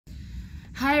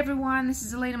Hi everyone, this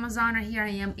is Elena Mosaner. Here I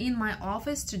am in my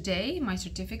office today, my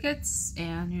certificates,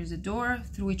 and here's a door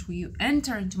through which you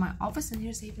enter into my office, and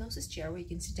here's a hypnosis chair where you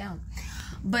can sit down.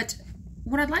 But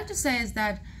what I'd like to say is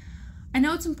that I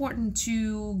know it's important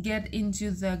to get into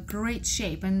the great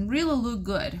shape and really look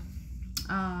good,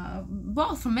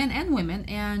 both for men and women,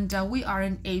 and we are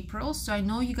in April, so I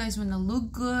know you guys want to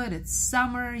look good. It's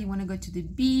summer, you want to go to the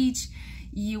beach,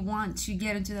 you want to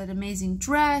get into that amazing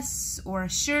dress or a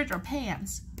shirt or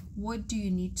pants. What do you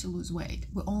need to lose weight?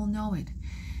 We all know it.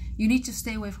 You need to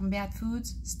stay away from bad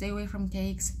foods, stay away from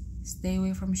cakes, stay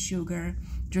away from sugar,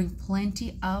 drink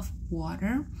plenty of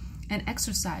water, and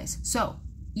exercise. So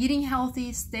eating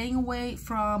healthy, staying away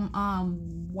from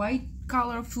white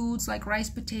collar foods like rice,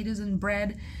 potatoes, and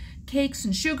bread, cakes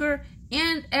and sugar,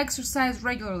 and exercise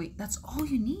regularly. That's all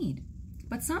you need.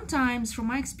 But sometimes, from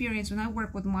my experience, when I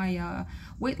work with my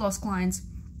weight loss clients,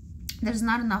 there's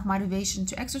not enough motivation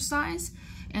to exercise,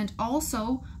 and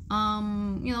also,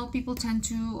 people tend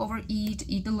to overeat,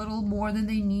 eat a little more than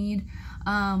they need,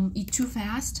 eat too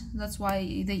fast. That's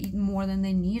why they eat more than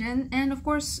they need, and of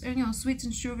course, sweets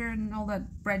and sugar and all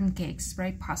that bread and cakes,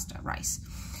 right? Pasta, rice.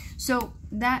 So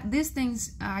these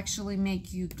things actually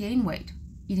make you gain weight.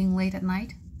 Eating late at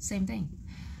night, same thing.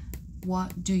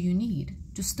 What do you need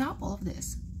to stop all of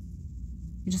this?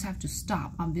 You just have to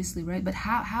stop, obviously, right? But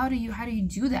how do you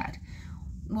do that?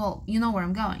 Well, you know where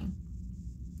I'm going.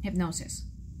 Hypnosis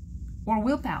or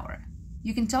willpower.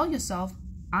 You can tell yourself,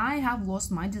 I have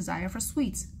lost my desire for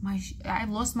sweets.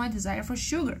 I've lost my desire for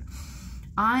sugar.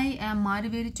 I am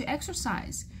motivated to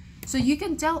exercise. So you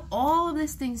can tell all of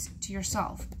these things to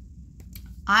yourself.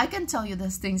 I can tell you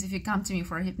those things if you come to me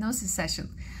for a hypnosis session.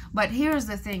 But here's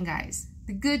the thing, guys.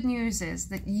 The good news is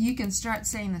that you can start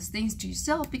saying these things to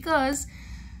yourself because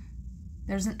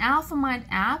there's an AlphaMind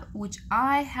app which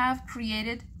I have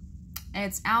created.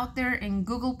 It's out there in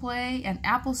Google Play and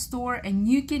Apple Store, and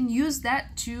you can use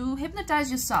that to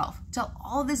hypnotize yourself. Tell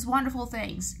all these wonderful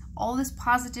things, all these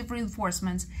positive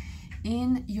reinforcements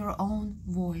in your own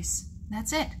voice.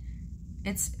 That's it.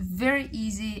 It's very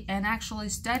easy, and actually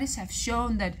studies have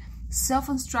shown that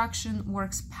self-instruction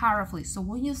works powerfully. So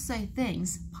when you say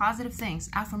things, positive things,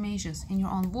 affirmations in your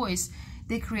own voice,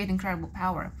 they create incredible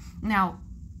power. Now,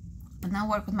 when I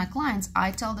work with my clients,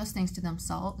 I tell those things to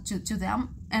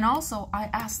them, and also I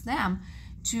ask them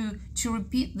to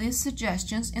repeat these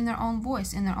suggestions in their own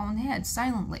voice, in their own head,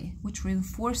 silently, which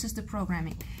reinforces the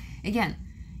programming. Again,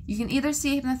 you can either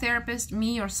see a hypnotherapist,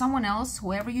 me, or someone else,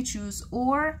 whoever you choose,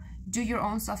 or do your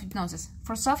own self-hypnosis.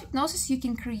 For self-hypnosis, you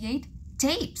can create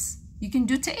tapes. You can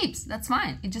do tapes, that's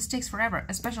fine. It just takes forever,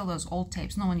 especially those old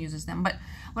tapes. No one uses them. But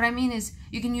what I mean is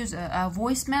you can use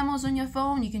voice memos on your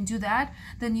phone. You can do that.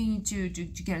 Then you need to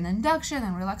get an induction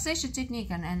and relaxation technique,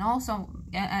 and also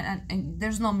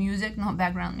there's no music, no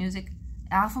background music.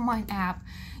 AlphaMind app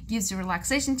gives you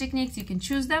relaxation techniques. You can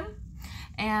choose them,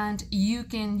 and you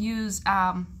can use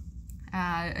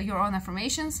your own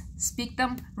affirmations, speak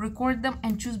them, record them,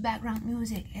 and choose background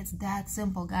music. It's that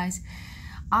simple, guys.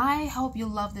 I hope you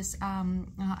love this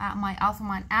my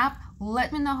AlphaMind app.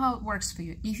 Let me know how it works for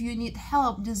you. If you need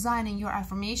help designing your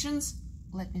affirmations,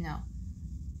 let me know.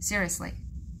 Seriously,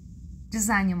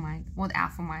 design your mind with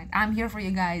AlphaMind. I'm here for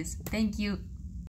you guys. Thank you.